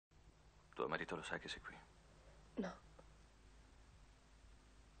Tuo marito lo sa che sei qui? No.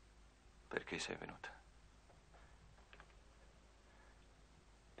 Perché sei venuta?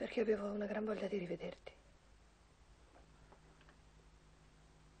 Perché avevo una gran voglia di rivederti.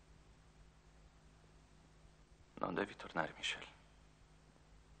 Non devi tornare, Michelle.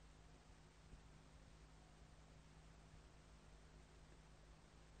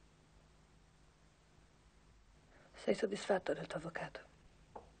 Sei soddisfatto del tuo avvocato?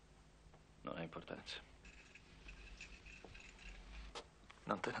 Non ha importanza.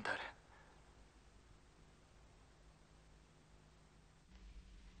 Non te ne andare.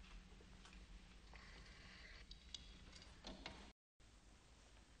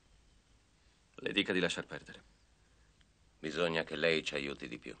 Le dica di lasciar perdere. Bisogna che lei ci aiuti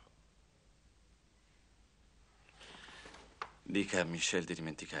di più. Dica a Michelle di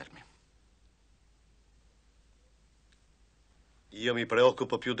dimenticarmi. Io mi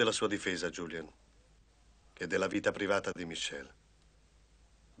preoccupo più della sua difesa, Julian, che della vita privata di Michelle.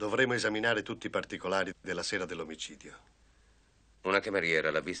 Dovremo esaminare tutti i particolari della sera dell'omicidio. Una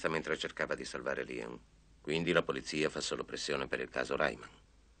cameriera l'ha vista mentre cercava di salvare Liam. Quindi la polizia fa solo pressione per il caso Ryman.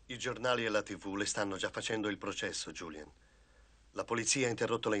 I giornali e la TV le stanno già facendo il processo, Julian. La polizia ha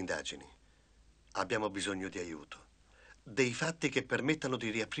interrotto le indagini. Abbiamo bisogno di aiuto. Dei fatti che permettano di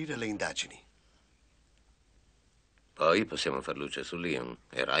riaprire le indagini. Poi possiamo far luce su Liam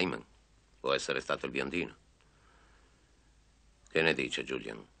e Ryman. Può essere stato il biondino. Che ne dice,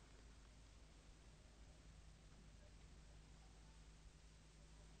 Julian?